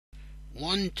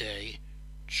One day,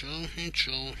 Joe and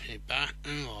Joe had back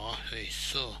and law they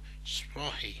saw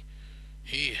Smokey.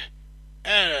 He,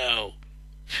 "Hello,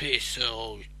 piece of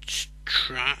old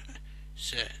trat,"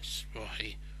 said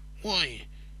Smokey. "Why,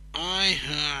 I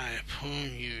had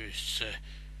upon you, said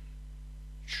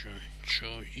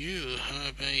Joe. You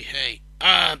have behave.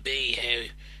 I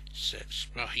behave, said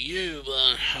Smokey. You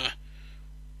won't have.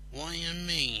 What do you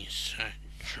mean, said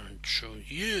Joe.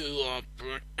 You are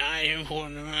I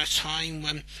want a time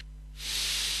when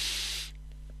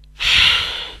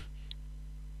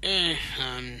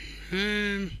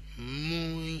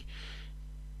my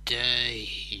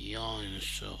day on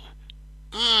so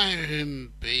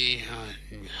I'm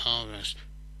behind harvest.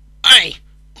 Hey!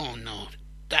 Oh no,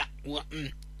 that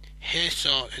wasn't his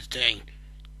sort of thing.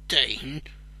 Dayton,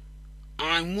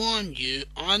 I warned you,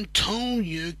 I told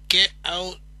you get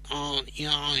out on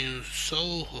your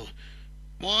Sodor.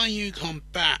 Why you come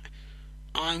back?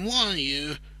 I warned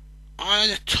you,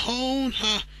 I told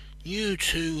her you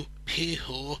two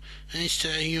people and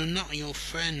said you're not your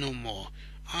friend no more.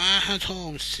 I had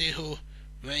told Cyril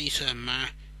Razor Man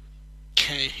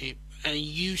Katie, and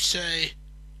you say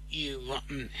you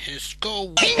rotten his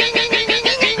skull.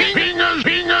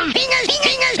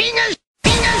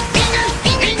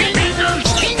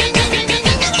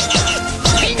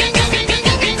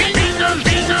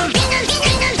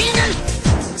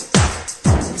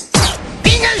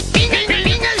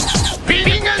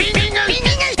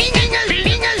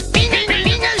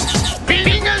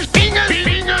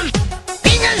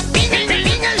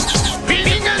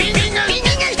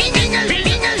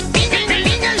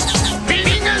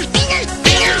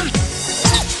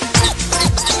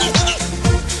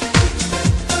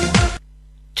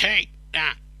 Take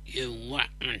that, you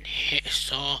rotten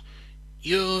hipster.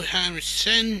 You have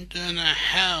sinned in a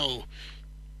hell.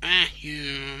 That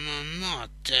you are not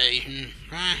dating.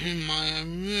 That is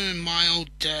my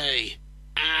old day.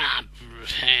 Ah,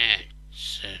 prepare,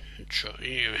 said Joe.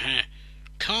 You have.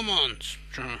 Come on,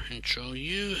 Joe.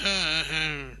 You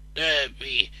have. There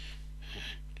be.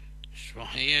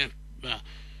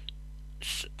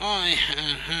 I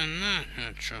have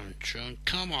not, Joe.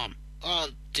 Come on. Oh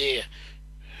dear,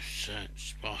 said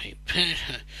Spotty.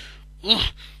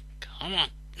 Oh, come on.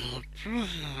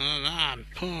 I'm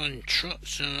pulling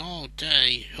trucks in all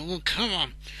day. Oh, come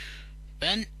on.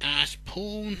 Ben asked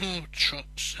pulling her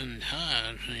trucks and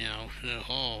her, the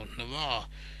whole bar.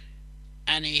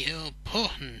 And he'll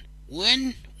pulling.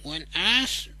 When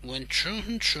asked, when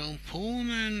children pulling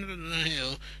in the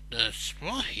hill, the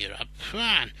Spotty a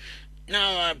plan.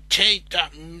 Now I take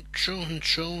that children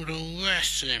to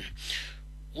lesson.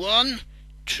 1,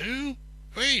 2,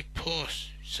 3, puss,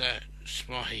 said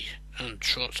Spotty and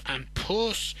trucks, and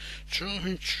puss,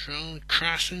 children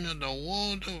crashing in the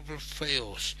world of the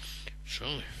fields.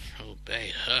 So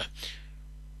obey her.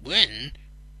 When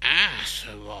asked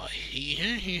about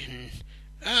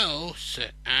oh,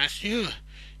 said ask you.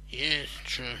 Yes,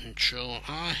 children,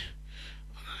 I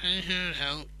heard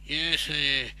help. Yes,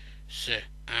 said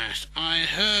asked. I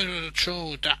heard of the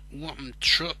troll that want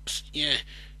trucks. Yeah,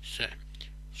 said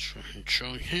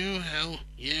you help.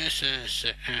 Yes,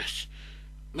 said asked.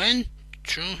 When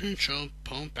children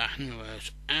pull back in the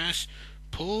words, asked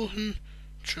pulling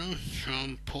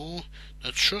children pull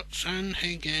the trucks and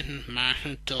he getting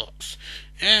mad dots.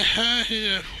 I heard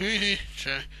the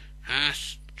creature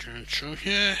asked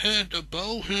children, heard the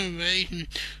boat and waiting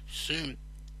soon.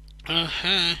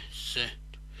 Said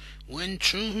when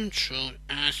children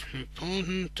asked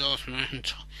pulling dots man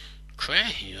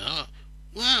crazy up.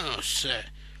 Well, said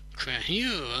crazy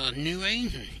you a new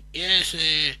agent. Yes,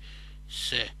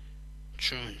 said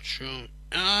Chun.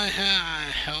 I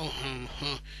help him.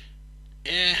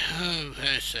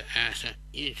 Said answer.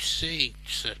 You see,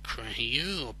 said Crazy,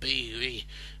 you'll be.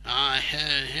 I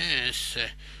heard,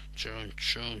 said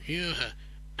Chun. You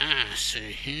asked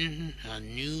him a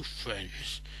new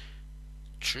friends.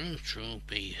 True,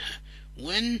 be.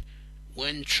 When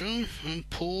children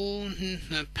pull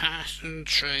the passenger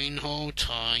train whole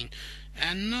time,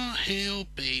 and not he'll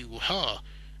be her,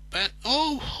 but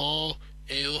oh ho,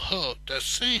 it'll hurt the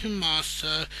same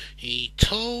master. He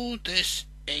told this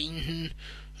ain't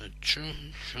a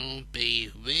children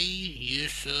be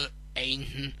user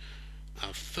ain't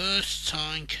a first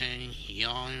time can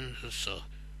yarn so.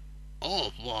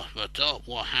 Oh,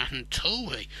 what happened to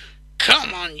me?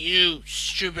 Come on, you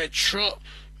stupid truck!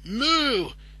 Moo!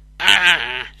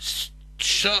 Ah!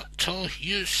 Told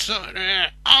you so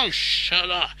there! Oh, shut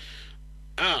up!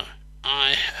 Oh,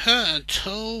 I heard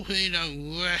told me the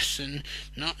lesson,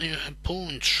 not you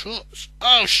pulling trucks.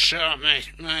 Oh, shut up,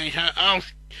 mate! Oh,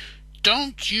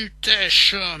 don't you dare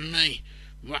shut me!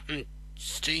 Rotten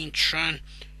Steentron.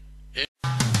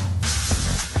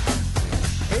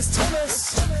 It's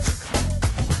Thomas,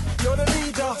 you're the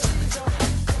leader.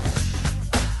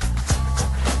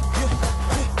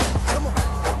 Come on.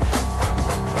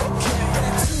 Okay,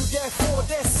 they're 2, they're 4,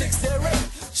 they're 6, they're 8.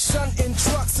 Shunting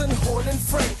trucks and hauling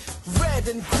freight. Red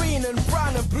and green and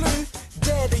brown and blue.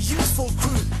 They're the useful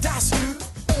crew, that's who.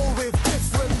 All with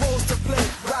different roles to play.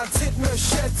 Round Tidmouth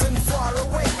sheds and far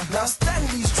away. Now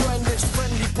Stanley's joined this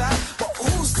friendly pack. But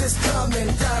who's this coming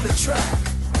down the track?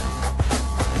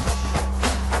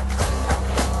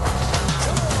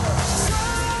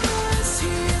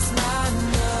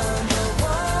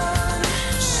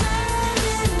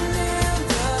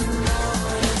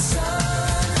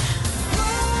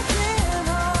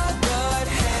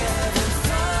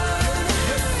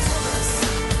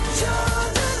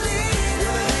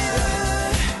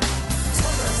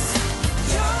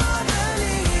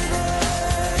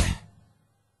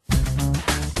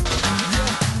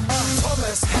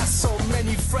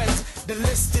 The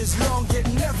list is long, it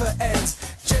never ends.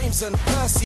 James and Percy